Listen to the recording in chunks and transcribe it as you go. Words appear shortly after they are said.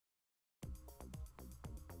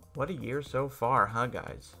What a year so far, huh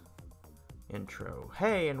guys? Intro.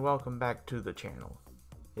 Hey, and welcome back to the channel.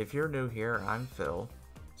 If you're new here, I'm Phil.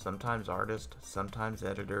 Sometimes artist, sometimes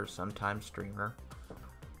editor, sometimes streamer.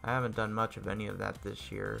 I haven't done much of any of that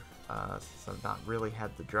this year, since I've not really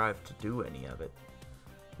had the drive to do any of it.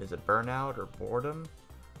 Is it burnout or boredom?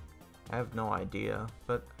 I have no idea,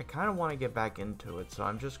 but I kind of want to get back into it, so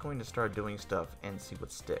I'm just going to start doing stuff and see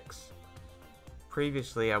what sticks.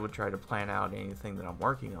 Previously, I would try to plan out anything that I'm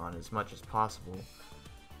working on as much as possible,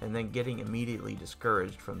 and then getting immediately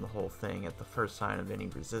discouraged from the whole thing at the first sign of any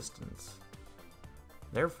resistance.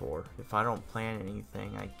 Therefore, if I don't plan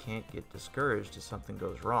anything, I can't get discouraged if something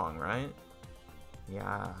goes wrong, right?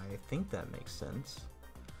 Yeah, I think that makes sense.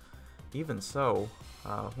 Even so,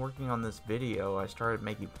 working on this video, I started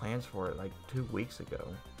making plans for it like 2 weeks ago,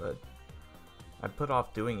 but I put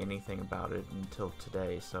off doing anything about it until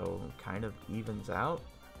today, so it kind of evens out.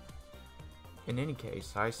 In any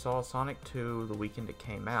case, I saw Sonic 2 the weekend it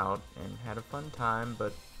came out and had a fun time,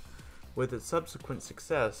 but with its subsequent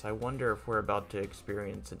success, I wonder if we're about to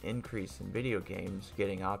experience an increase in video games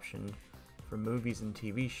getting optioned for movies and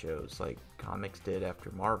TV shows like comics did after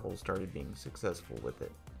Marvel started being successful with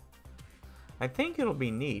it. I think it'll be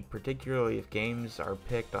neat, particularly if games are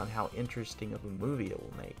picked on how interesting of a movie it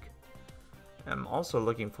will make. I'm also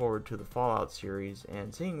looking forward to the Fallout series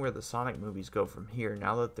and seeing where the Sonic movies go from here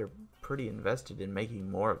now that they're pretty invested in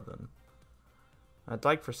making more of them. I'd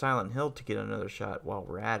like for Silent Hill to get another shot while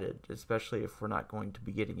we're at it, especially if we're not going to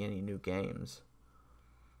be getting any new games.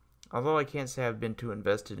 Although I can't say I've been too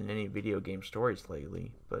invested in any video game stories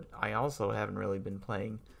lately, but I also haven't really been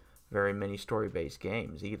playing very many story-based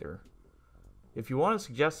games either. If you want to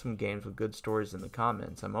suggest some games with good stories in the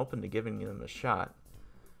comments, I'm open to giving them a shot.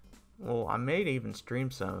 Well, I may even stream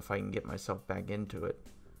some if I can get myself back into it.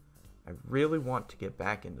 I really want to get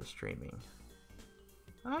back into streaming.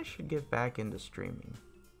 I should get back into streaming.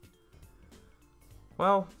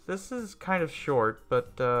 Well, this is kind of short,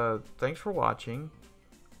 but thanks for watching.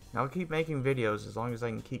 I'll keep making videos as long as I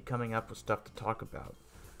can keep coming up with stuff to talk about.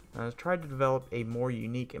 I've tried to develop a more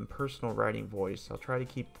unique and personal writing voice. I'll try to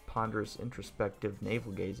keep the ponderous, introspective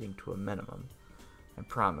navel-gazing to a minimum. I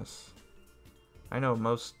promise. I know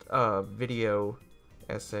most video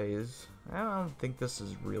essays, I don't think this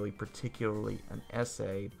is really particularly an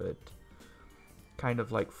essay, but kind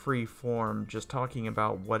of like free form, just talking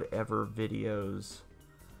about whatever videos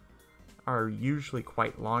are usually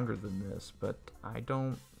quite longer than this, but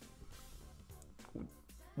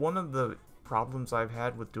one of the problems I've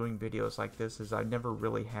had with doing videos like this is I never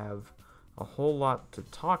really have a whole lot to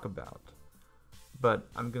talk about, but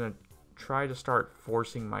I'm gonna try to start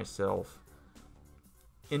forcing myself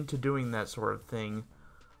into doing that sort of thing,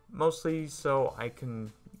 mostly so I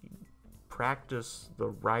can practice the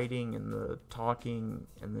writing and the talking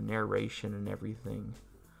and the narration and everything.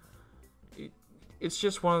 It's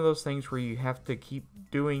just one of those things where you have to keep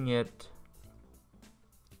doing it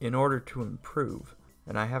in order to improve,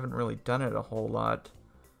 and I haven't really done it a whole lot,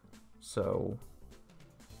 so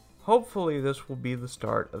hopefully this will be the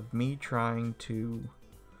start of me trying to,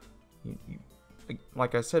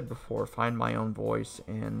 like I said before, find my own voice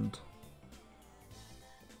and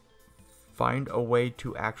find a way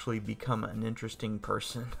to actually become an interesting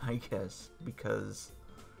person, I guess, because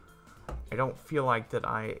I don't feel like that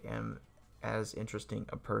I am as interesting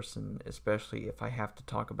a person, especially if I have to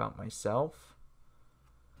talk about myself.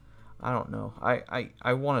 I don't know.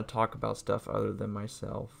 I want to talk about stuff other than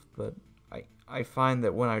myself, but I find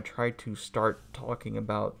that when I try to start talking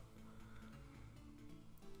about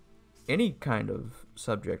any kind of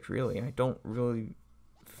subject, really, I don't really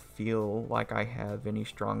feel like I have any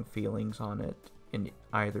strong feelings on it in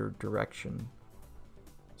either direction.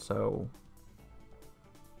 So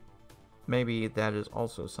maybe that is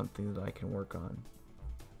also something that I can work on.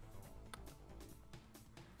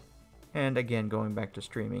 And again, going back to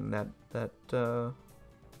streaming, I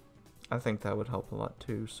think that would help a lot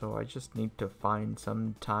too. So I just need to find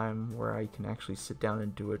some time where I can actually sit down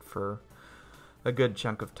and do it for a good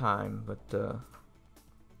chunk of time. But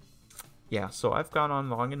yeah, so I've gone on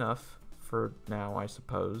long enough for now, I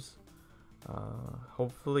suppose.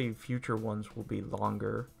 Hopefully future ones will be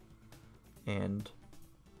longer and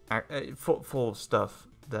full of stuff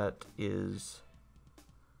that is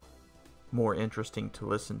more interesting to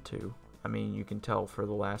listen to. I mean, you can tell for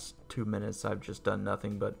the last 2 minutes I've just done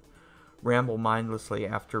nothing but ramble mindlessly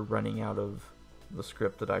after running out of the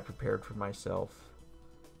script that I prepared for myself.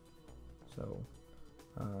 So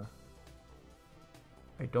I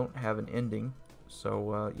don't have an ending,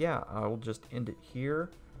 so yeah, I will just end it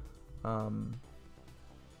here.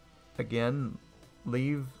 Again,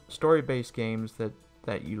 leave story-based games that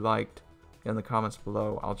that you liked in the comments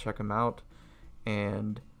below. I'll check them out,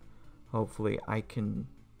 and hopefully I can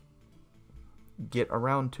get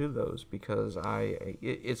around to those, because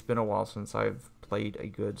it's been a while since I've played a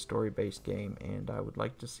good story-based game, and I would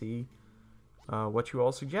like to see what you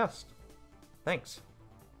all suggest. Thanks.